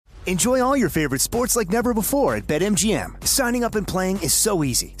Enjoy all your favorite sports like never before at BetMGM. Signing up and playing is so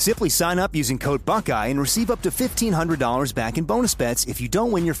easy. Simply sign up using code Buckeye and receive up to $1,500 back in bonus bets if you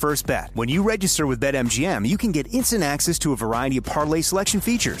don't win your first bet. When you register with BetMGM, you can get instant access to a variety of parlay selection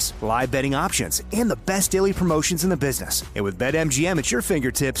features, live betting options, and the best daily promotions in the business. And with BetMGM at your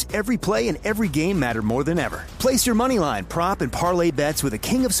fingertips, every play and every game matter more than ever. Place your moneyline, prop, and parlay bets with the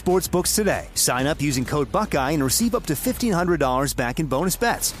king of sportsbooks today. Sign up using code Buckeye and receive up to $1,500 back in bonus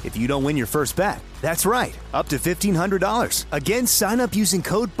bets if you don't win your first bet. That's right, up to $1,500. Again, sign up using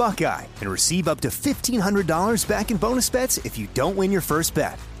code Buckeye and receive up to $1,500 back in bonus bets if you don't win your first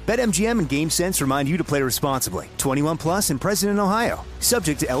bet. BetMGM and GameSense remind you to play responsibly. 21 plus and present in Ohio.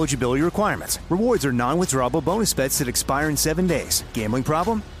 Subject to eligibility requirements. Rewards are non-withdrawable bonus bets that expire in 7 days. Gambling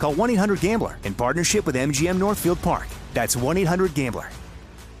problem? Call 1-800-GAMBLER in partnership with MGM Northfield Park. That's 1-800-GAMBLER.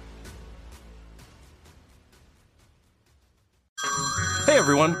 Hey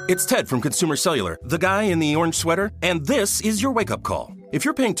everyone, it's Ted from Consumer Cellular, the guy in the orange sweater, and this is your wake-up call. If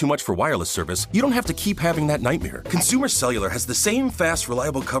you're paying too much for wireless service, you don't have to keep having that nightmare. Consumer Cellular has the same fast,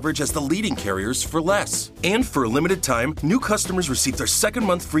 reliable coverage as the leading carriers for less. And for a limited time, new customers receive their second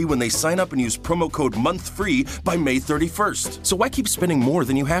month free when they sign up and use promo code MONTHFREE by May 31st. So why keep spending more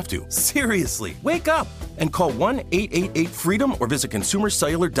than you have to? Seriously, wake up and call 1-888-FREEDOM or visit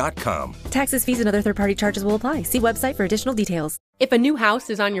consumercellular.com. Taxes, fees, and other third-party charges will apply. See website for additional details. If a new house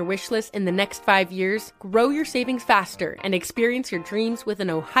is on your wish list in the next 5 years, grow your savings faster and experience your dreams with an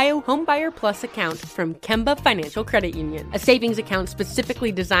Ohio Homebuyer Plus account from Kemba Financial Credit Union. A savings account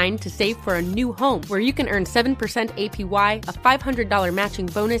specifically designed to save for a new home where you can earn 7% APY, a $500 matching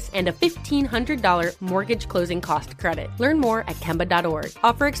bonus, and a $1,500 mortgage closing cost credit. Learn more at Kemba.org.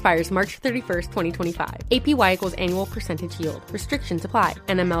 Offer expires March 31st, 2025. APY equals annual percentage yield. Restrictions apply.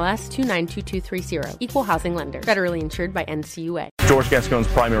 NMLS 292230. Equal housing lender. Federally insured by NCUA. George Gascon's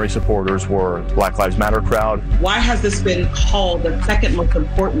primary supporters were Black Lives Matter crowd. Why has this been called the second most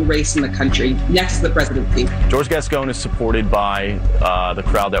important race in the country next to the presidency? George Gascon is supported by the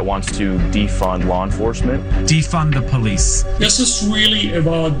crowd that wants to defund law enforcement. Defund the police. This is really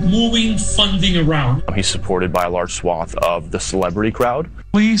about moving funding around. He's supported by a large swath of the celebrity crowd.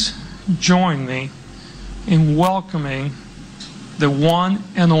 Please join me in welcoming the one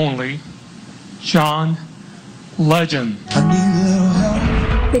and only John Legend.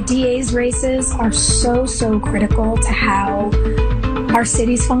 The DA's races are so critical to how our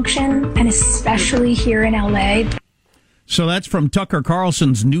cities function, and especially here in LA. So that's from Tucker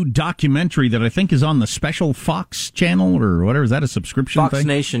Carlson's new documentary that I think is on the special Fox channel or whatever. Is that a subscription thing? Fox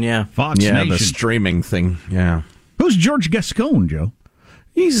Nation, yeah. Fox Nation. Yeah, the streaming thing, yeah. Who's George Gascon, Joe?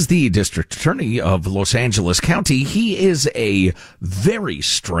 He's the district attorney of Los Angeles County. He is a very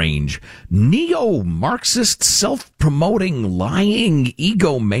strange neo-Marxist, self-promoting, lying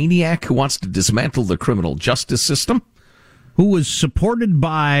egomaniac who wants to dismantle the criminal justice system. Who was supported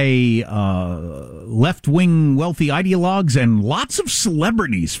by left-wing wealthy ideologues and lots of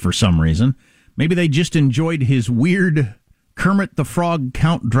celebrities for some reason. Maybe they just enjoyed his weird Kermit the Frog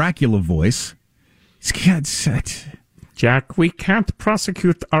Count Dracula voice. Jack, we can't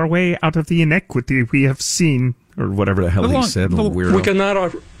prosecute our way out of the inequity we have seen. Or whatever the hell he said, little weirdo. We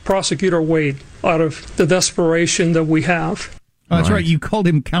cannot prosecute our way out of the desperation that we have. Oh, that's right. You called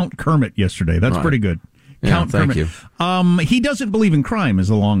him Count Kermit yesterday. That's pretty good. Count thank Kermit. you. He doesn't believe in crime is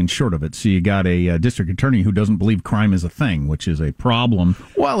the long and short of it. So you got a district attorney who doesn't believe crime is a thing, which is a problem.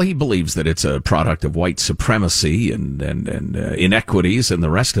 Well, he believes that it's a product of white supremacy and inequities and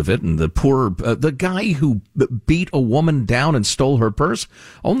the rest of it. And the poor, the guy who beat a woman down and stole her purse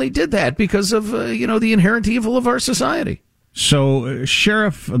only did that because of, the inherent evil of our society. So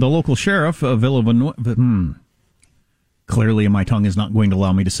the local sheriff of Villanueva, clearly my tongue is not going to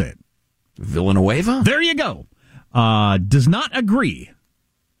allow me to say it. Villanueva? There you go. Does not agree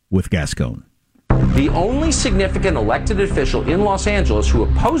with Gascon. The only significant elected official in Los Angeles who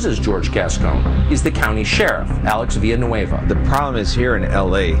opposes George Gascon is the county sheriff, Alex Villanueva. The problem is here in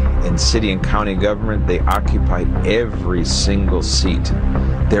LA, in city and county government, they occupy every single seat.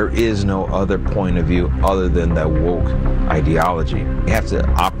 There is no other point of view other than that woke ideology. You have to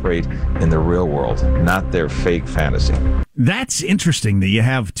operate in the real world, not their fake fantasy. That's interesting that you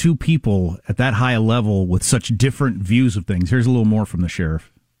have two people at that high a level with such different views of things. Here's a little more from the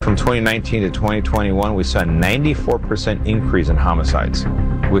sheriff. From 2019 to 2021, we saw a 94% increase in homicides,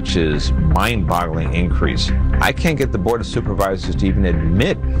 which is mind-boggling increase. I can't get the Board of Supervisors to even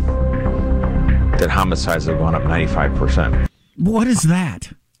admit that homicides have gone up 95%. What is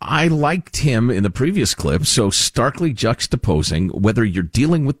that? I liked him in the previous clip, so starkly juxtaposing whether you're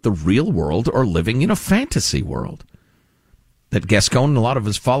dealing with the real world or living in a fantasy world. that Gascon and a lot of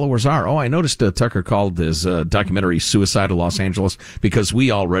his followers are. Oh, I noticed Tucker called his documentary Suicide of Los Angeles because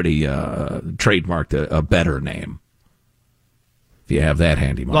we already trademarked a better name. If you have that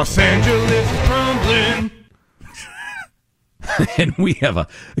handy, Mark. Los Angeles is crumbling. And we have a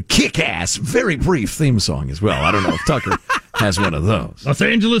kick-ass, very brief theme song as well. I don't know if Tucker has one of those. Los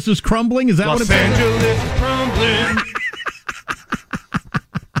Angeles is crumbling? Is that what it's Los Angeles is crumbling.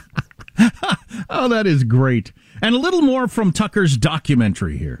 Oh, that is great. And a little more from Tucker's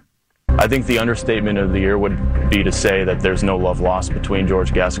documentary here. I think the understatement of the year would be to say that there's no love lost between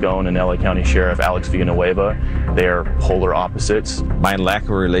George Gascon and LA County Sheriff Alex Villanueva. They are polar opposites. My lack of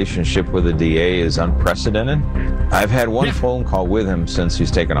relationship with the DA is unprecedented. I've had one phone call with him since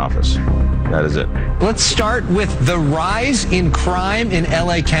he's taken office. That is it. Let's start with the rise in crime in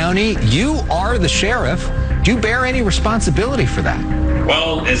LA County. You are the sheriff. Do you bear any responsibility for that?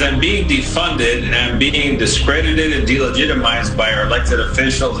 Well, as I'm being defunded and I'm being discredited and delegitimized by our elected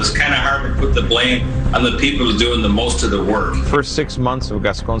officials, it's kind of hard to put the blame on the people who's doing the most of the work. First 6 months of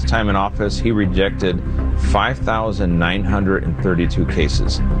Gascon's time in office, he rejected 5,932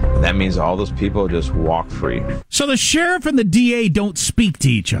 cases. That means all those people just walk free. So the sheriff and the DA don't speak to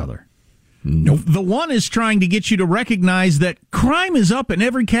each other. Nope. The one is trying to get you to recognize that crime is up in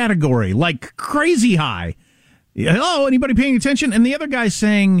every category, like crazy high. Hello, anybody paying attention? And the other guy's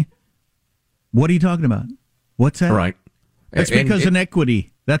saying, what are you talking about? What's that? Right. That's because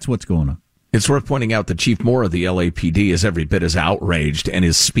inequity. That's what's going on. It's worth pointing out that Chief Moore of the LAPD is every bit as outraged and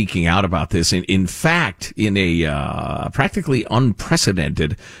is speaking out about this. In fact, in a practically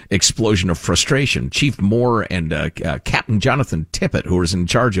unprecedented explosion of frustration, Chief Moore and Captain Jonathan Tippett, who is in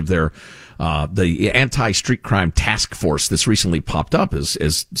charge of their the anti-street crime task force that's recently popped up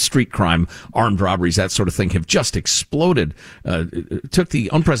as street crime, armed robberies, that sort of thing have just exploded, took the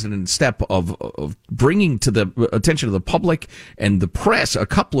unprecedented step of bringing to the attention of the public and the press a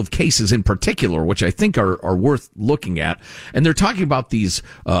couple of cases in particular, which I think are worth looking at. And they're talking about these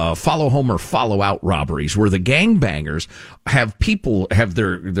follow home or follow out robberies where the gangbangers have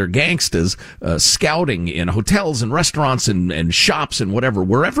their gangsters scouting in hotels and restaurants and shops and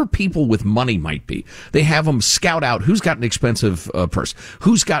wherever people with money might be. They have them scout out who's got an expensive purse,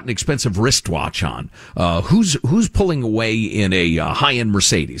 who's got an expensive wristwatch on, who's pulling away in a high-end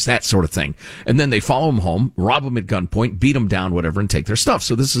Mercedes, that sort of thing. And then they follow them home, rob them at gunpoint, beat them down, whatever, and take their stuff.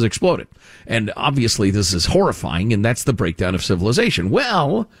 So this has exploded. And obviously this is horrifying, and that's the breakdown of civilization.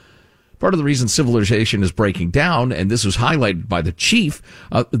 Well, part of the reason civilization is breaking down, and this was highlighted by the chief,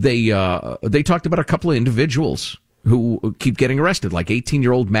 they talked about a couple of individuals who keep getting arrested, like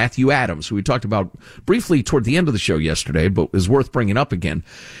 18-year-old Matthew Adams, who we talked about briefly toward the end of the show yesterday, but is worth bringing up again.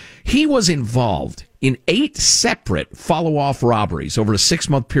 He was involved in 8 separate follow-off robberies over a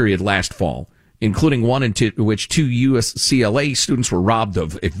 6-month period last fall, including one in which 2 UCLA students were robbed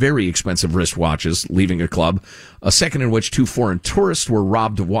of very expensive wristwatches leaving a club. A second in which 2 foreign tourists were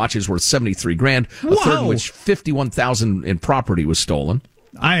robbed of watches worth $73,000. A third in which $51,000 in property was stolen.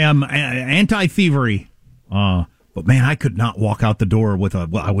 I am anti-thievery. But man, I could not walk out the door with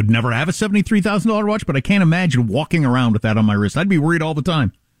I would never have a $73,000 watch, but I can't imagine walking around with that on my wrist. I'd be worried all the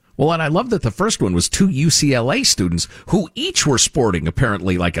time. Well, and I love that the first one was 2 UCLA students who each were sporting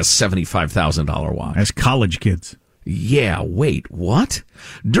apparently like a $75,000 watch. As college kids. Yeah, wait, what?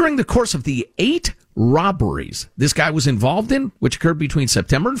 During the course of the 8 robberies this guy was involved in, which occurred between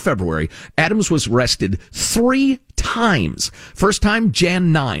September and February, Adams was arrested 3 times. First time,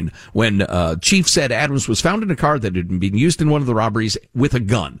 Jan 9, when Chief said Adams was found in a car that had been used in one of the robberies with a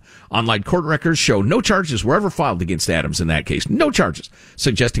gun. Online court records show no charges were ever filed against Adams in that case. No charges,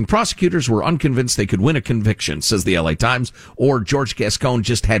 suggesting prosecutors were unconvinced they could win a conviction, says the LA Times, or George Gascon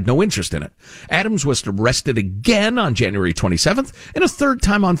just had no interest in it. Adams was arrested again on January 27th and a third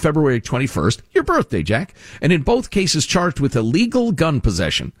time on February 21st, your birthday, Jack, and in both cases charged with illegal gun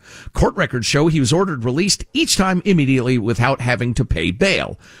possession. Court records show he was ordered released each time immediately without having to pay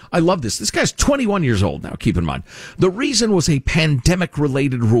bail. I love this. This guy's 21 years old now, keep in mind. The reason was a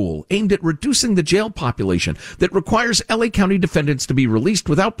pandemic-related rule aimed at reducing the jail population that requires LA County defendants to be released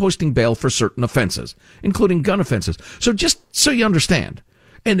without posting bail for certain offenses, including gun offenses. So just so you understand,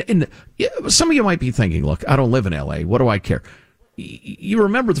 and some of you might be thinking, look, I don't live in LA. What do I care? You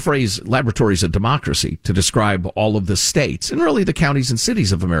remember the phrase laboratories of democracy to describe all of the states and really the counties and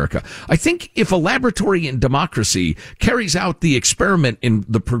cities of America. I think if a laboratory in democracy carries out the experiment in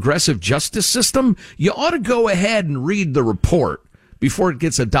the progressive justice system, you ought to go ahead and read the report before it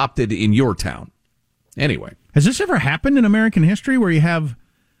gets adopted in your town. Anyway. Has this ever happened in American history where you have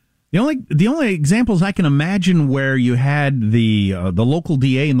The only examples I can imagine where you had the local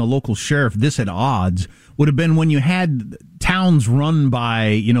DA and the local sheriff this at odds would have been when you had towns run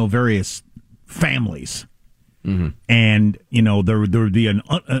by various families, and there would be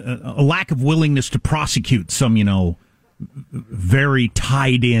a lack of willingness to prosecute some very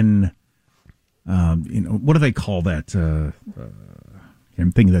tied in what do they call that?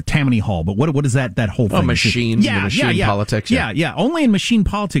 I'm thinking the Tammany Hall, but what is that whole thing? Machine politics. Yeah. Only in machine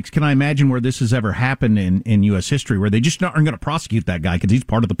politics can I imagine where this has ever happened in U.S. history, where they just aren't going to prosecute that guy because he's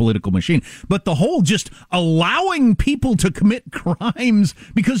part of the political machine. But the whole just allowing people to commit crimes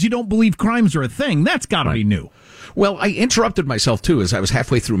because you don't believe crimes are a thing, that's got to be new. Well, I interrupted myself, too, as I was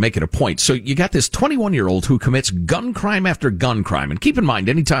halfway through making a point. So you got this 21-year-old who commits gun crime after gun crime. And keep in mind,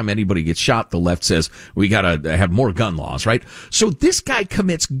 anytime anybody gets shot, the left says, we got to have more gun laws, right? So this guy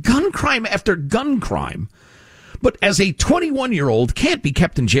commits gun crime after gun crime. But as a 21-year-old, can't be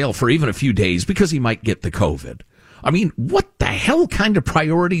kept in jail for even a few days because he might get the COVID. I mean, what the hell kind of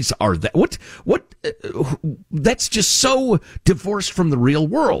priorities are that? That's just so divorced from the real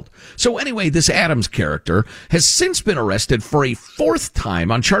world. So anyway, this Adams character has since been arrested for a fourth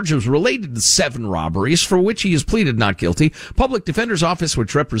time on charges related to 7 robberies for which he has pleaded not guilty. Public Defender's Office,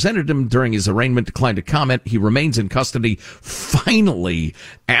 which represented him during his arraignment, declined to comment. He remains in custody finally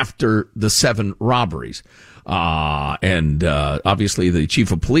after the 7 robberies. Obviously the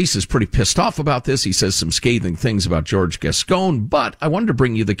chief of police is pretty pissed off about this. He says some scathing things about George Gascon, but I wanted to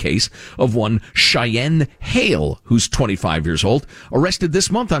bring you the case of one Cheyenne Hale, who's 25 years old, arrested this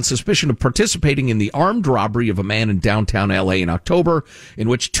month on suspicion of participating in the armed robbery of a man in downtown LA in October, in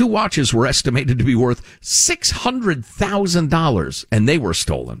which 2 watches were estimated to be worth $600,000, and they were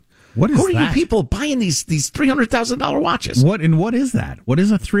stolen. What is that? Who are you people buying these $300,000 watches? What is that? What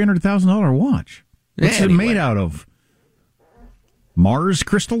is a $300,000 watch? What's it made out of? Mars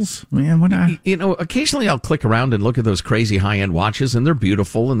crystals? Man, what? Occasionally I'll click around and look at those crazy high-end watches, and they're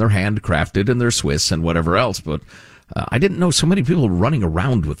beautiful, and they're handcrafted, and they're Swiss, and whatever else, but I didn't know so many people running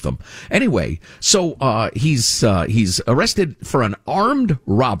around with them. Anyway, so he's arrested for an armed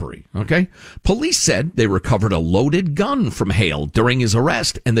robbery, okay? Police said they recovered a loaded gun from Hale during his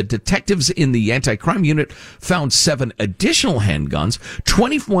arrest, and the detectives in the anti-crime unit found 7 additional handguns,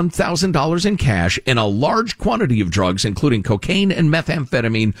 $21,000 in cash, and a large quantity of drugs, including cocaine and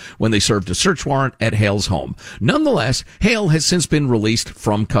methamphetamine, when they served a search warrant at Hale's home. Nonetheless, Hale has since been released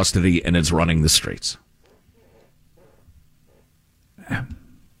from custody and is running the streets.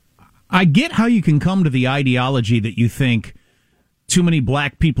 I get how you can come to the ideology that you think too many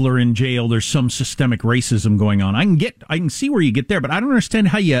black people are in jail, there's some systemic racism going on. I can see where you get there, but I don't understand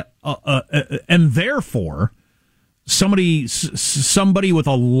how you and therefore somebody with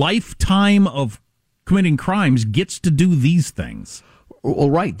a lifetime of committing crimes gets to do these things. Well,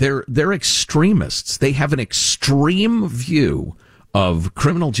 right, they're extremists. They have an extreme view of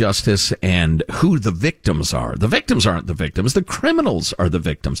criminal justice and who the victims are. The victims aren't the victims. The criminals are the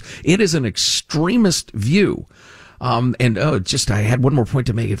victims. It is an extremist view. I had one more point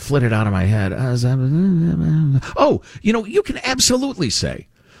to make. It flitted out of my head. You can absolutely say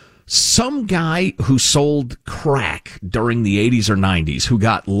some guy who sold crack during the 80s or 90s who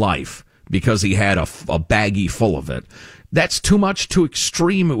got life because he had a baggie full of it. That's too much, too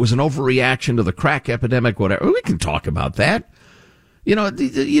extreme. It was an overreaction to the crack epidemic, whatever. We can talk about that. You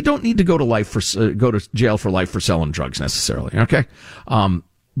don't need to go to jail for life for selling drugs necessarily, okay?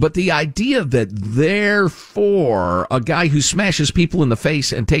 But the idea that therefore a guy who smashes people in the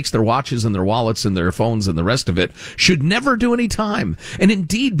face and takes their watches and their wallets and their phones and the rest of it should never do any time. And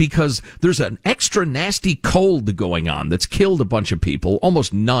indeed, because there's an extra nasty cold going on that's killed a bunch of people,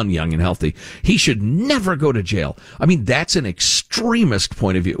 almost none young and healthy, he should never go to jail. I mean, that's an extremist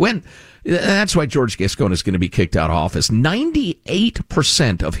point of view. That's why George Gascon is going to be kicked out of office.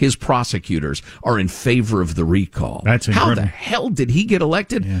 98% of his prosecutors are in favor of the recall. That's incredible. How the hell did he get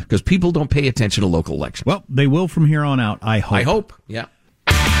elected? Because people don't pay attention to local elections. Well, they will from here on out, I hope. Yeah.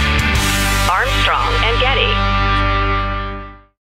 Armstrong